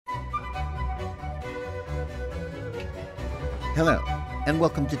Hello, and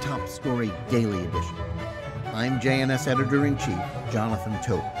welcome to Top Story Daily Edition. I'm JNS Editor-in-Chief, Jonathan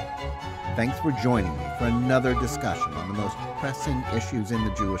Tobin. Thanks for joining me for another discussion on the most pressing issues in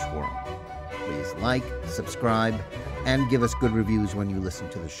the Jewish world. Please like, subscribe, and give us good reviews when you listen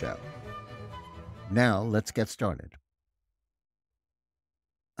to the show. Now, let's get started.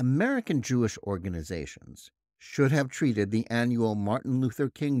 American Jewish organizations should have treated the annual Martin Luther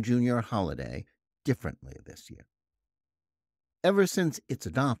King Jr. holiday differently this year. Ever since its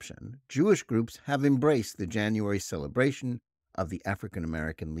adoption, Jewish groups have embraced the January celebration of the African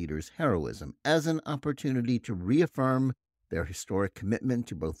American leader's heroism as an opportunity to reaffirm their historic commitment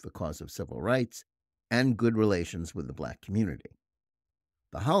to both the cause of civil rights and good relations with the Black community.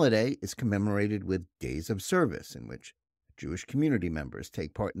 The holiday is commemorated with days of service in which Jewish community members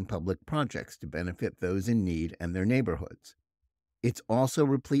take part in public projects to benefit those in need and their neighborhoods. It's also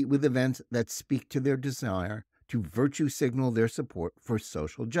replete with events that speak to their desire to virtue signal their support for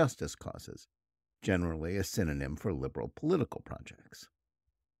social justice causes, generally a synonym for liberal political projects.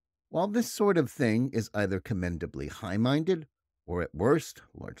 While this sort of thing is either commendably high-minded or, at worst,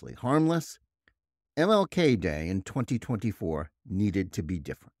 largely harmless, MLK Day in 2024 needed to be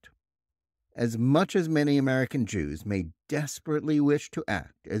different. As much as many American Jews may desperately wish to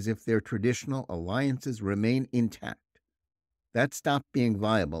act as if their traditional alliances remain intact, that stopped being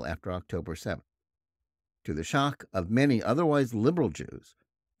viable after October 7th. To the shock of many otherwise liberal Jews,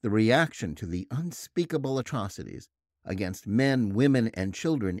 the reaction to the unspeakable atrocities against men, women, and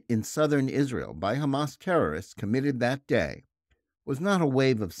children in southern Israel by Hamas terrorists committed that day was not a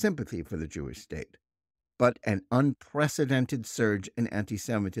wave of sympathy for the Jewish state, but an unprecedented surge in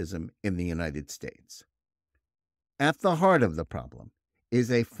antisemitism in the United States. At the heart of the problem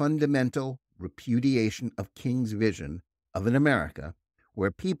is a fundamental repudiation of King's vision of an America where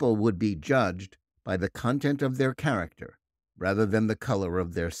people would be judged by the content of their character rather than the color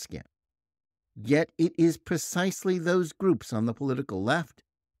of their skin. Yet it is precisely those groups on the political left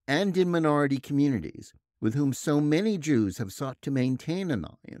and in minority communities with whom so many Jews have sought to maintain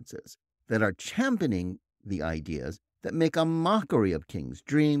alliances that are championing the ideas that make a mockery of King's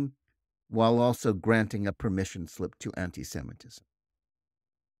dream while also granting a permission slip to antisemitism.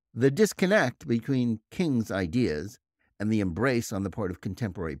 The disconnect between King's ideas and the embrace on the part of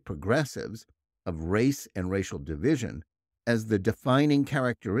contemporary progressives of race and racial division as the defining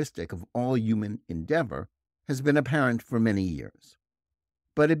characteristic of all human endeavor has been apparent for many years.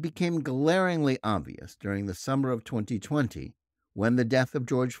 But it became glaringly obvious during the summer of 2020 when the death of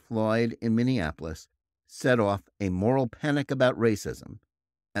George Floyd in Minneapolis set off a moral panic about racism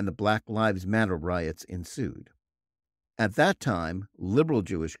and the Black Lives Matter riots ensued. At that time, liberal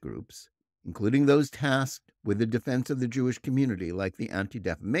Jewish groups, including those tasked with the defense of the Jewish community like the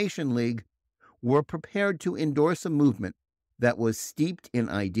Anti-Defamation League, were prepared to endorse a movement that was steeped in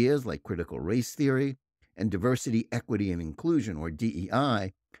ideas like critical race theory and diversity, equity, and inclusion, or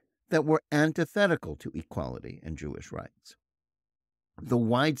DEI, that were antithetical to equality and Jewish rights. The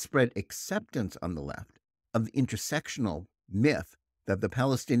widespread acceptance on the left of the intersectional myth that the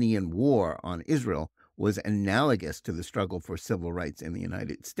Palestinian war on Israel was analogous to the struggle for civil rights in the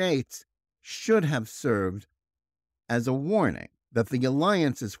United States should have served as a warning that the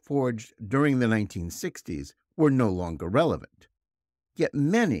alliances forged during the 1960s were no longer relevant. Yet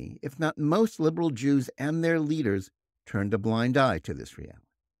many, if not most, liberal Jews and their leaders turned a blind eye to this reality.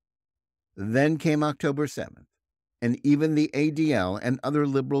 Then came October 7th, and even the ADL and other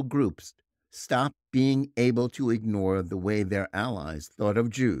liberal groups stopped being able to ignore the way their allies thought of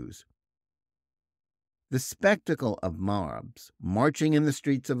Jews. The spectacle of mobs marching in the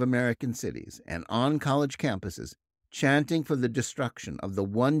streets of American cities and on college campuses chanting for the destruction of the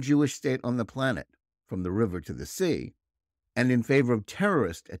one Jewish state on the planet, from the river to the sea, and in favor of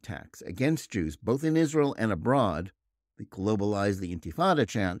terrorist attacks against Jews both in Israel and abroad, the Globalize the Intifada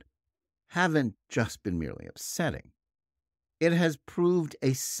chant, haven't just been merely upsetting. It has proved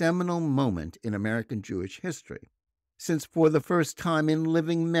a seminal moment in American Jewish history, since for the first time in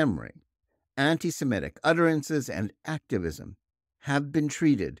living memory, anti-Semitic utterances and activism have been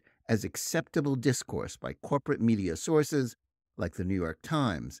treated as acceptable discourse by corporate media sources like the New York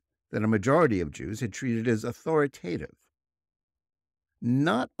Times that a majority of Jews had treated as authoritative.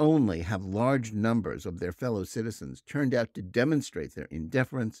 Not only have large numbers of their fellow citizens turned out to demonstrate their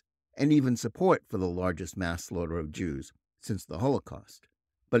indifference and even support for the largest mass slaughter of Jews since the Holocaust,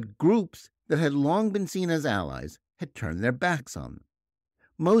 but groups that had long been seen as allies had turned their backs on them.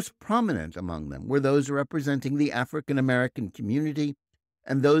 Most prominent among them were those representing the African American community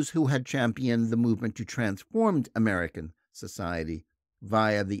and those who had championed the movement to transform American society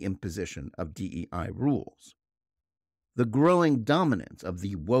via the imposition of DEI rules. The growing dominance of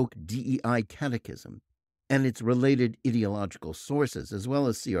the woke DEI catechism and its related ideological sources, as well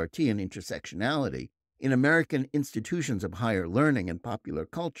as CRT and intersectionality, in American institutions of higher learning and popular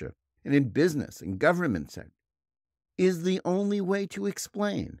culture, and in business and government sector, is the only way to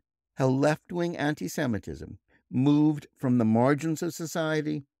explain how left-wing anti-Semitism moved from the margins of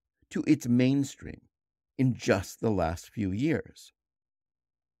society to its mainstream in just the last few years.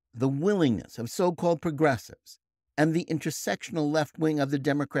 The willingness of so-called progressives and the intersectional left wing of the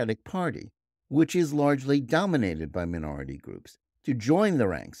Democratic Party, which is largely dominated by minority groups, to join the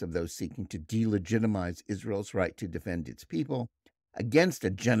ranks of those seeking to delegitimize Israel's right to defend its people against a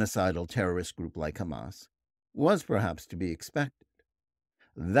genocidal terrorist group like Hamas, was perhaps to be expected.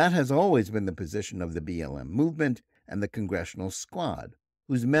 That has always been the position of the BLM movement and the Congressional Squad,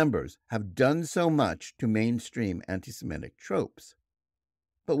 whose members have done so much to mainstream anti-Semitic tropes.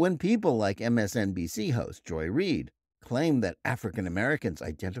 But when people like MSNBC host Joy Reid claim that African Americans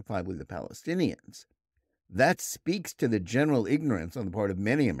identify with the Palestinians, that speaks to the general ignorance on the part of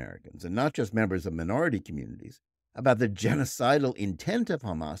many Americans, and not just members of minority communities, about the genocidal intent of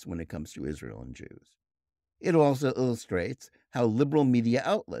Hamas when it comes to Israel and Jews. It also illustrates how liberal media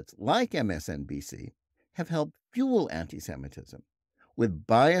outlets like MSNBC have helped fuel anti-Semitism with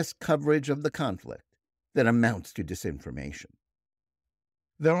biased coverage of the conflict that amounts to disinformation.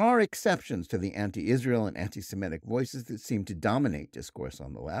 There are exceptions to the anti-Israel and anti-Semitic voices that seem to dominate discourse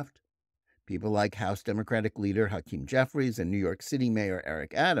on the left. People like House Democratic leader Hakeem Jeffries and New York City Mayor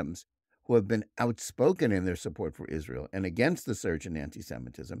Eric Adams, who have been outspoken in their support for Israel and against the surge in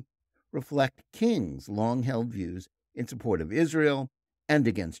anti-Semitism, reflect King's long-held views in support of Israel and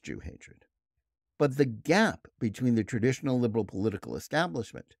against Jew hatred. But the gap between the traditional liberal political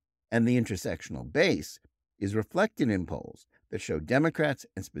establishment and the intersectional base is reflected in polls that show Democrats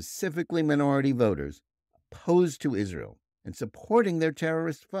and specifically minority voters opposed to Israel and supporting their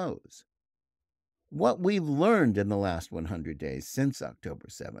terrorist foes. What we've learned in the last 100 days since October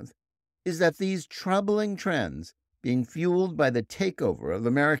 7th is that these troubling trends, being fueled by the takeover of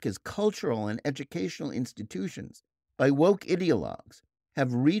America's cultural and educational institutions by woke ideologues,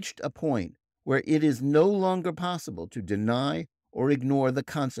 have reached a point where it is no longer possible to deny or ignore the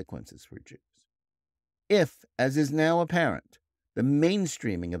consequences for Jews. If, as is now apparent, the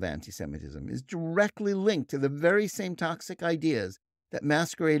mainstreaming of anti-Semitism is directly linked to the very same toxic ideas that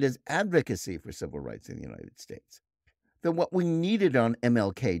masquerade as advocacy for civil rights in the United States, then what we needed on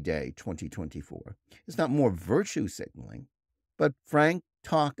MLK Day 2024 is not more virtue signaling, but frank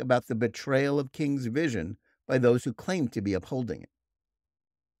talk about the betrayal of King's vision by those who claim to be upholding it.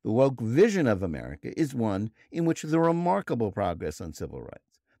 The woke vision of America is one in which the remarkable progress on civil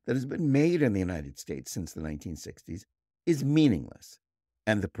rights that has been made in the United States since the 1960s is meaningless,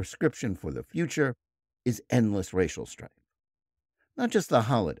 and the prescription for the future is endless racial strife. Not just the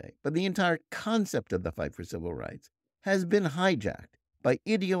holiday, but the entire concept of the fight for civil rights has been hijacked by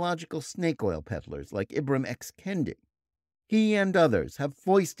ideological snake oil peddlers like Ibram X. Kendi. He and others have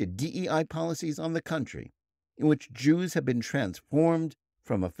foisted DEI policies on the country in which Jews have been transformed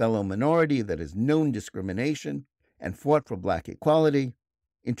from a fellow minority that has known discrimination and fought for black equality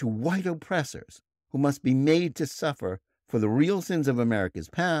into white oppressors who must be made to suffer for the real sins of America's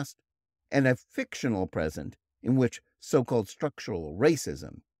past and a fictional present in which so-called structural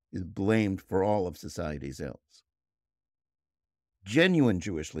racism is blamed for all of society's ills. Genuine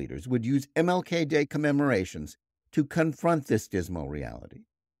Jewish leaders would use MLK Day commemorations to confront this dismal reality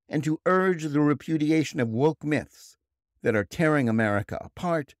and to urge the repudiation of woke myths that are tearing America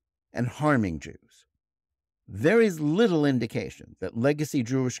apart and harming Jews. There is little indication that legacy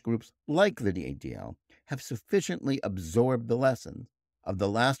Jewish groups like the ADL have sufficiently absorbed the lessons of the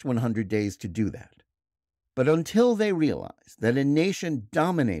last 100 days to do that. But until they realize that a nation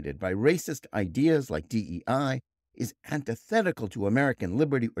dominated by racist ideas like DEI is antithetical to American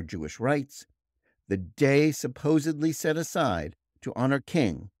liberty or Jewish rights, the day supposedly set aside to honor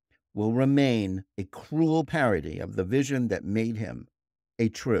King will remain a cruel parody of the vision that made him a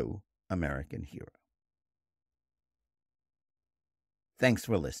true American hero. Thanks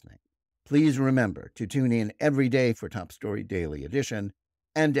for listening. Please remember to tune in every day for Top Story Daily Edition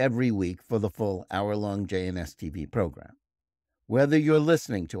and every week for the full hour-long JNS TV program. Whether you're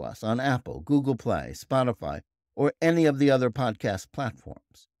listening to us on Apple, Google Play, Spotify, or any of the other podcast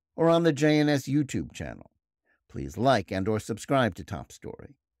platforms, or on the JNS YouTube channel, please like and or subscribe to Top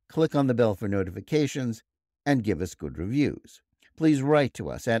Story. Click on the bell for notifications and give us good reviews. Please write to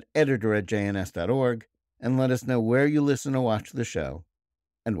us at editor@jns.org and let us know where you listen or watch the show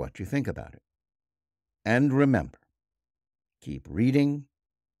and what you think about it. And remember, keep reading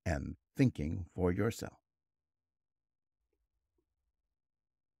and thinking for yourself.